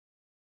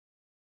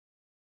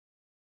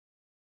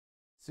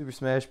Super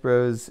Smash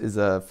Bros. Is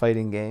a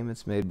fighting game.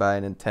 It's made by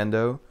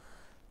Nintendo.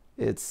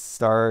 It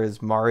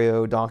stars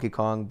Mario, Donkey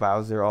Kong,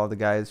 Bowser, all the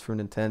guys from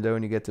Nintendo,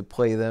 and you get to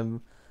play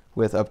them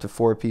with up to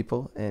 4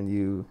 people, and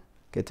you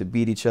get to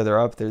beat each other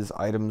up. There's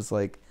items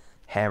like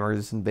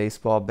hammers and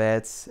baseball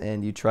bats,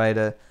 and you try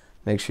to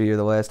make sure you're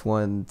the last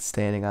one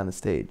standing on the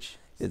stage.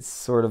 It's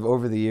sort of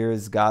over the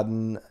years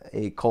gotten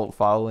a cult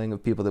following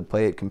of people that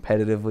play it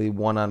competitively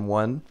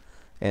one-on-one,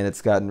 and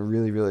it's gotten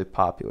really, really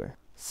popular.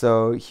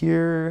 So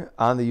here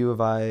on the U of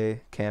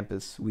I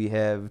campus, we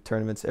have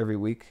tournaments every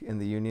week in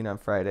the Union on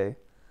Friday.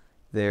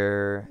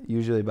 They're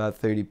usually about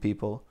 30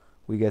 people.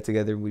 We get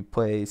together and we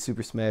play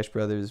Super Smash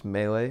Bros.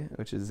 Melee,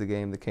 which is the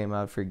game that came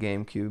out for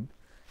GameCube,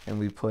 and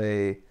we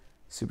play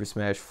Super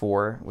Smash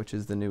 4, which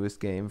is the newest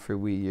game for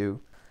Wii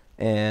U.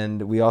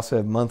 And we also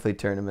have monthly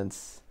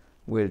tournaments,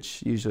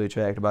 which usually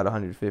attract about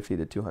 150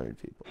 to 200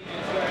 people.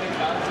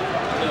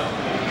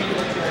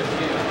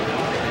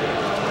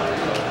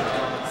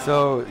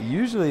 So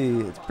usually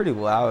it's pretty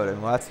loud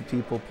and lots of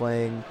people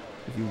playing.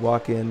 If you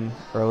walk in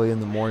early in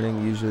the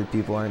morning, usually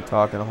people aren't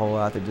talking a whole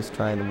lot. They're just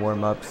trying to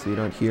warm up, so you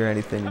don't hear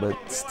anything but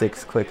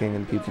sticks clicking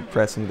and people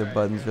pressing their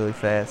buttons really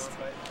fast.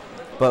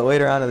 But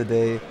later on in the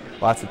day,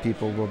 lots of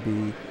people will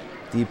be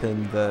deep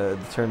in the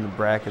tournament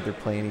bracket. They're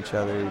playing each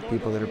other.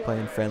 People that are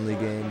playing friendly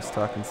games,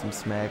 talking some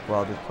smack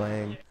while they're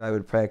playing. I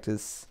would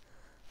practice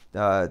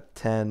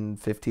 10,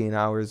 15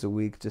 hours a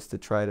week just to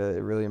try to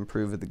really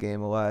improve at the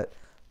game a lot.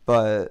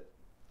 But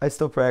I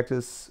still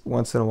practice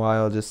once in a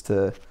while just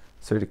to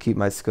sort of keep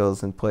my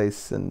skills in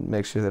place and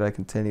make sure that I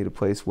continue to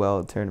place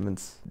well at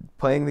tournaments.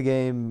 Playing the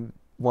game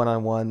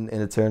one-on-one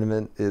in a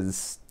tournament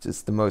is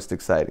just the most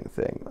exciting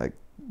thing. Like,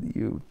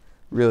 you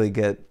really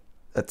get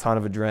a ton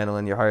of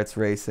adrenaline, your heart's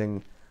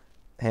racing,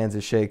 hands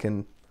are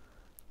shaking,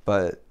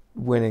 but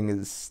winning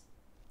is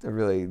a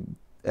really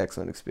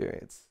excellent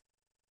experience.